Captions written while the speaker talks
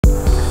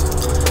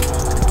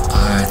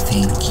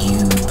thank you,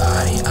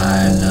 body.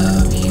 I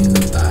love you,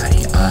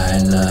 body. I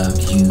love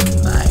you,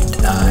 mind.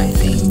 I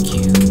thank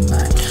you,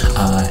 mind.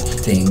 I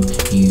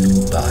thank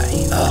you,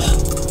 body. Ugh.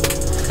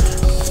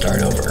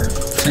 Start over.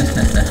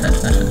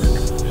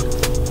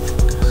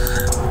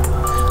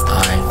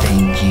 I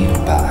thank you,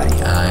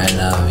 body. I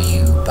love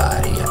you,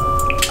 body.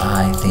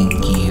 I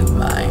thank you,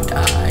 mind.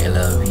 I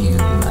love you,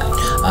 mind.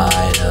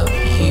 I love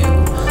you.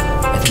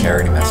 I think I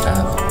already messed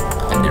up.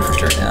 I did for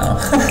sure now.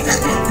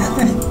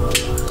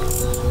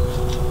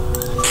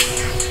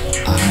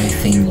 I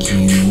thank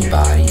you,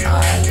 body.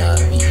 I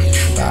love you,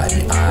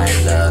 body. I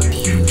love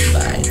you,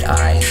 mind.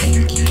 I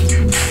thank you,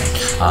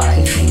 mind.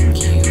 I thank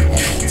you,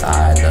 hands.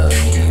 I love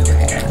you,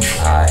 hands.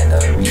 I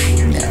love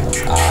you,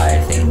 nails.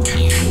 I thank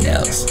you,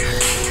 nails.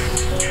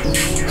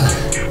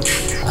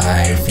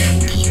 I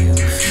thank you,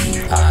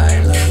 feet.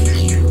 I love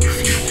you,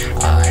 feet.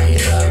 I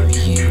love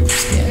you,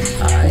 skin.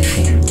 I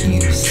thank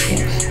you,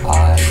 skin.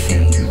 I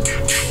thank.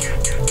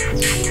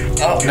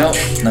 Oh, no,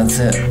 that's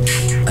it.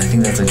 I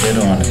think that's a good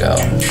one to go.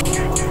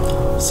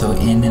 So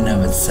in and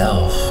of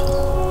itself,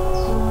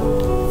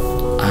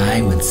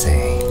 I would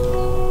say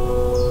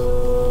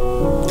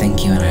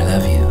thank you and I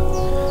love you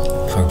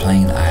for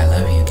playing the I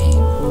love you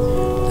game,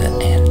 the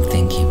and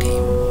thank you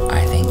game,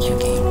 I thank you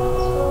game.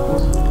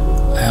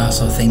 I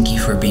also thank you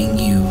for being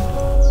you.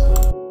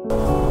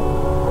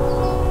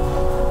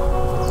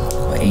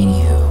 But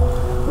anywho,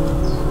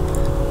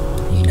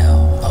 you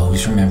know,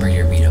 always remember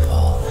you're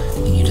beautiful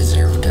and you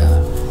deserve to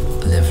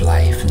live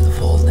life in the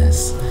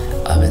fullness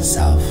of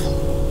itself.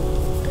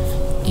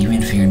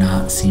 Even if you're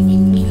not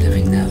seemingly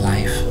living that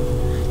life,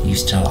 you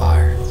still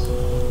are.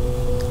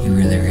 You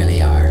really,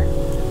 really are.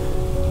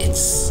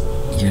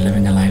 You're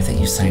living a life that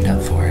you signed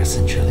up for,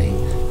 essentially.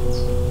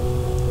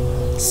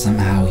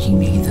 Somehow you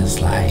made this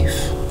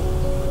life.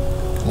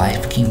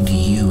 Life came to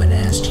you and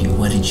asked you,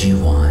 what did you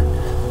want?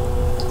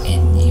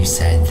 And you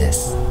said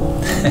this.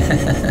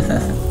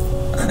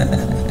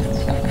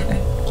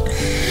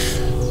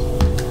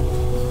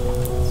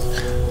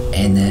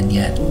 And then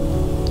yet,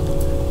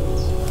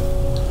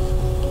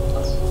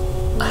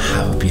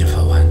 have a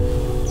beautiful one.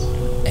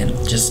 And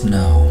just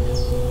know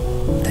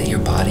that your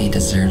body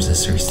deserves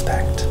this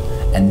respect.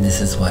 And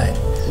this is what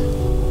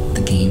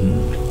the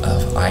game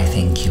of I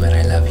thank you and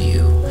I love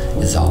you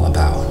is all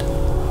about.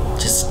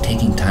 Just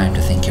taking time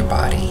to thank your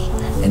body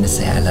and to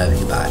say I love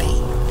you, body.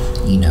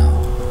 You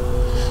know,